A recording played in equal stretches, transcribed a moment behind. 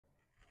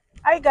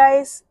Hi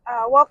guys,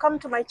 welcome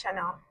to my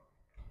channel.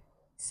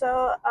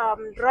 So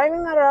I'm driving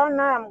around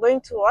now. I'm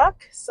going to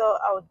work, so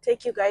I'll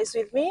take you guys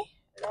with me.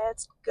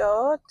 Let's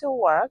go to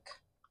work.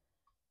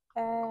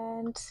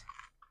 And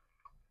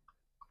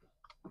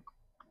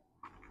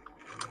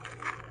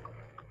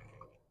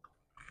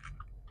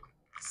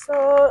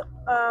so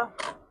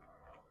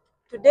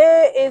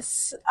today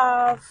is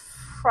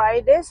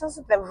Friday, so this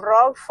is the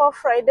vlog for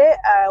Friday.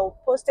 I'll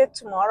post it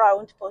tomorrow. I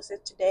won't post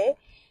it today.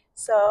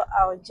 So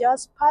I'll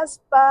just pass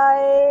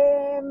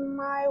by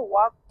my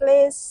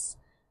workplace.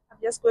 I'm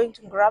just going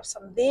to grab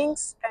some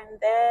things, and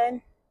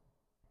then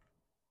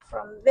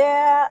from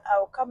there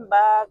I'll come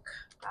back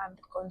and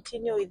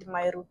continue with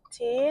my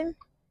routine.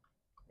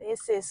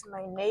 This is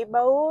my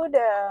neighborhood.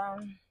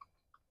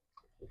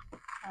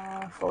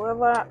 For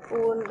whoever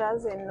who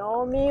doesn't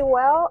know me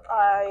well,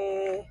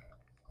 I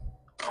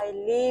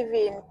live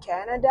in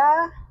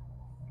Canada.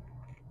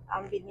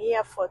 I've been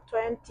here for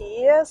 20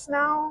 years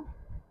now.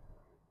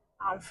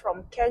 I'm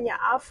from Kenya,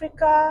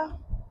 Africa.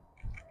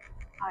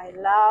 I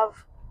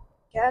love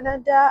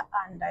Canada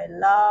and I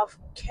love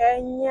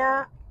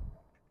Kenya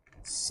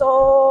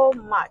so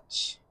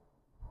much.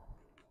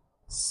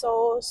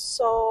 So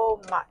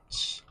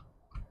much.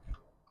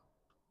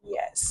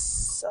 Yes.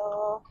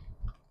 So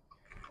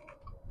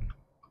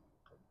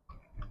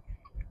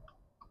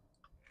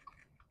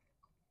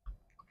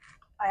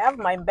I have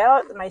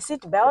my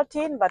seat belt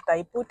in, but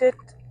I put it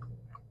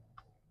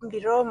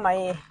below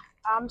my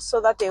arm so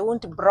that it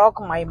won't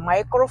block my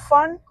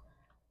microphone.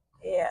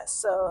 Yeah,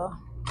 so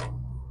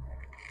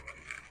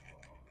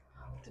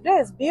today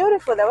is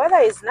beautiful. The weather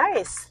is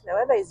nice. The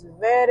weather is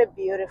very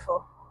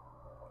beautiful.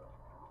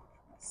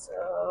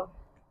 So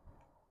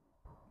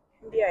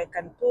maybe I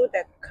can put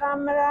the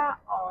camera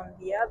on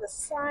the other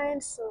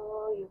side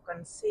so you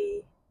can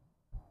see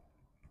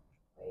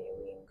where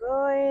we're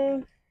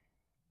going.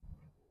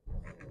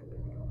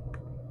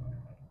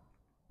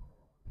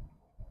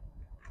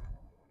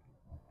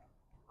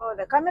 Oh,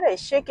 the camera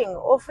is shaking.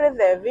 Hopefully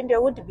the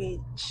video would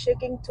be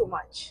shaking too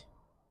much.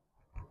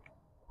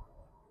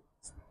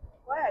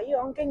 Why are you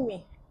honking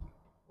me?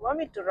 You want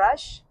me to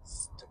rush?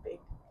 Stupid.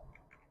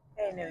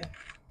 Anyway,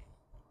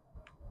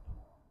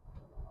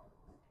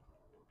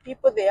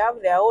 people, they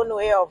have their own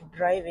way of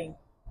driving.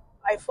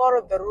 I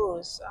follow the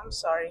rules. I'm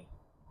sorry.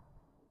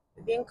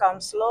 You think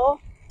I'm slow?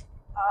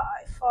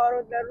 I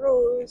follow the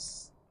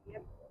rules.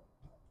 Yep.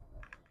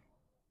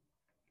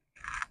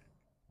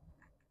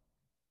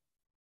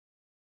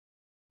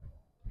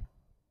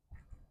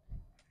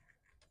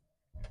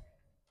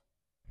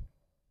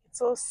 It's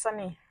so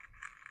sunny.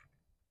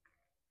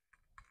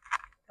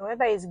 The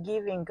weather is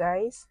giving,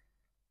 guys.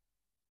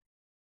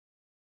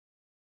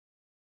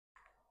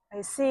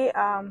 I see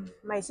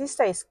my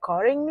sister is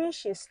calling me.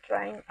 She's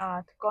trying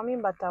to call me,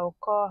 but I'll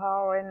call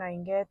her when I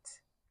get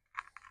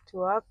to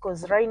work,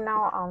 because right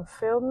now I'm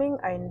filming.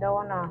 I don't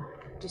wanna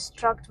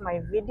distract my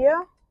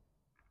video.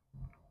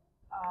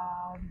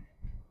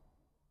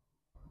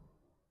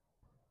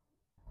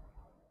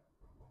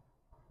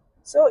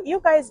 So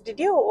you guys, did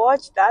you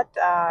watch that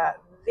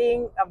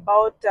thing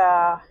about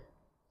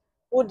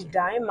who did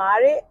I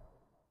marry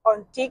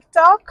on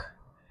TikTok?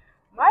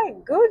 My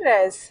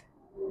goodness,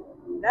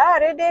 that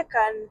lady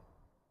can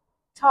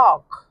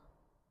talk.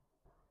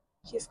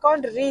 She's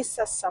called Reese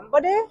or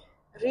somebody.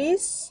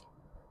 Reese.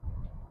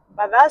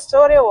 But that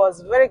story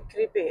was very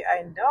creepy.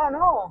 I don't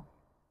know.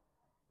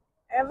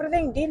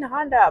 Everything didn't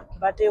hand up,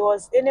 but it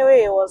was,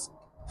 anyway, it was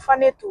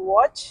funny to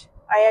watch.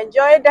 I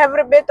enjoyed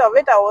every bit of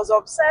it. I was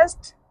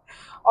obsessed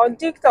on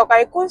TikTok.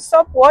 I couldn't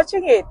stop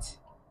watching it.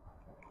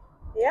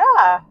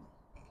 Yeah.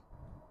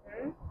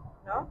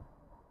 No.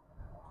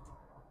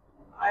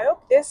 I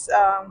hope this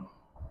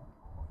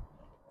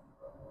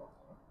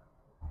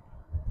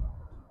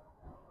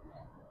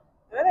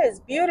weather is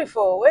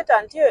beautiful. Wait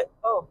until,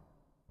 oh,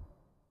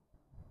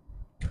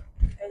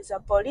 there's a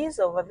police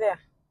over there.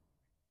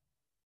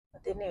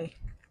 But anyway,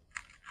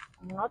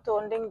 I'm not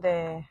holding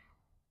the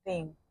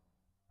thing.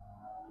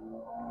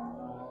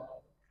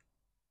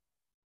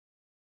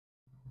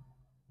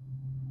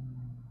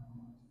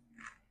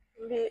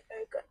 Maybe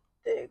I can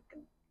take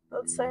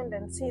outside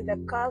and see the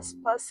cars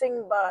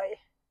passing by.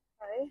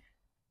 Right?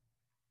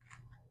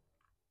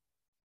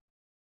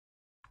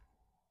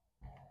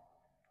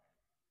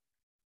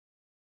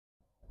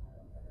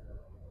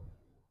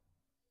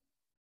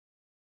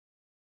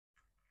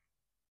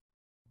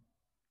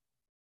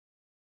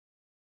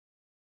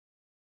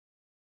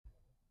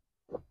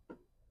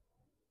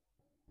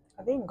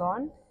 Are they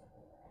gone?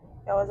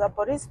 There was a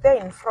police there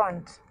in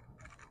front.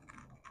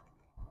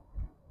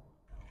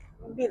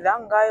 Maybe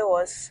that guy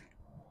was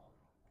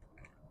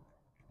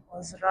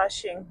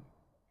rushing,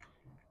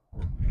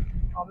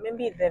 or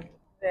maybe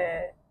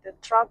the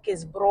truck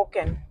is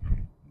broken.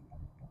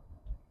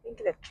 I think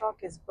the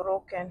truck is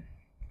broken.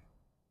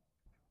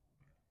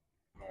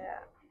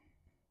 Yeah.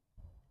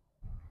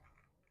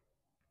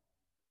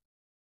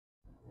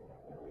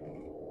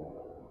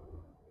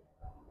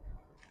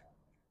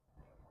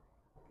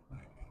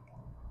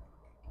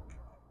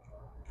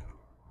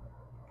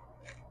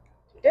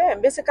 today I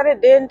basically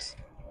didn't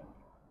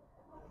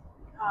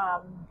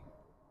um,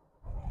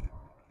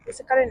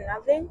 basically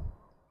nothing.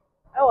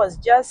 I was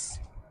just,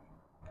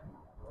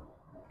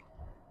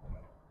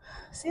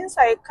 since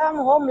I come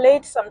home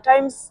late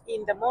sometimes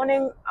in the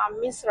morning, I'm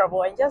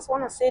miserable. I just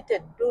want to sit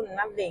and do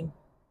nothing.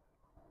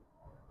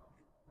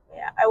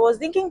 Yeah, I was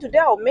thinking today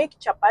I'll make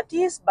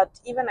chapatis, but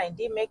even I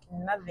did make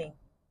nothing.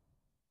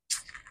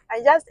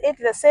 I just ate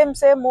the same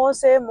old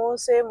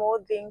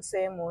thing,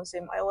 same old,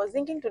 same. I was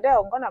thinking today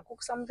I'm gonna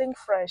cook something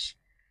fresh,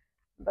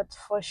 but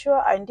for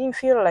sure I didn't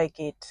feel like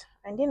it.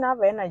 I didn't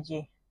have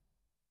energy.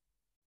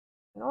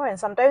 You know, and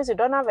sometimes you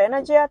don't have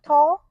energy at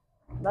all.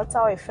 That's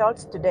how I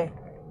felt today.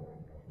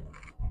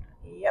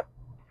 Yep,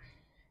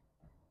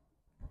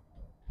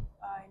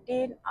 I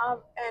didn't have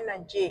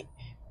energy.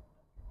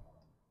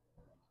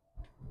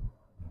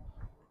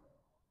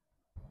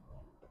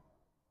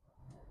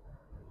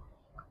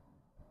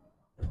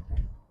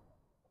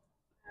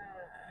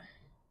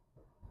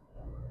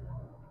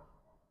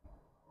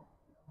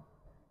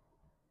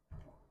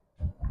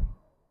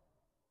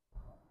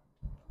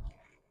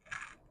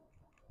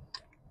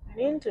 I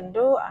need to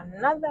do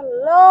another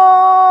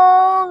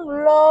long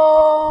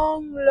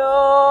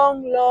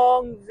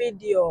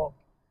video.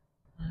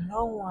 A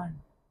long one.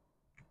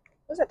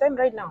 What's the time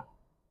right now?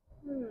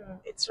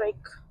 It's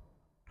like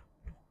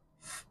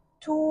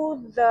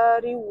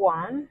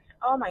 2:31.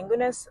 Oh my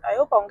goodness. I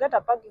hope I'll get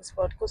a parking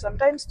spot, because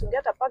sometimes to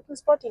get a parking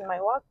spot in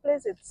my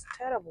workplace, it's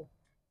terrible.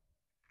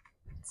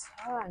 It's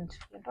hard.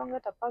 You don't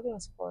get a parking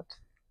spot.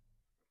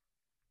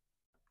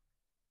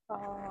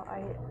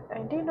 I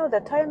didn't know the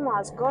time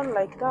has gone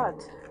like that.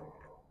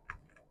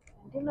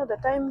 I didn't know the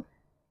time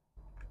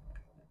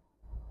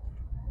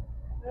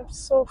went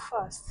so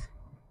fast.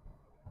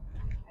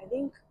 I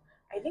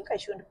think I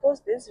should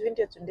post this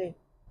video today.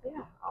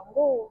 Yeah, I'll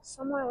go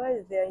somewhere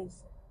where there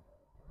is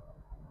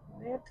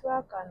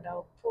network and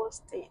I'll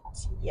post it.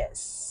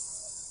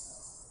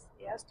 Yes,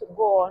 it has to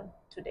go on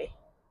today.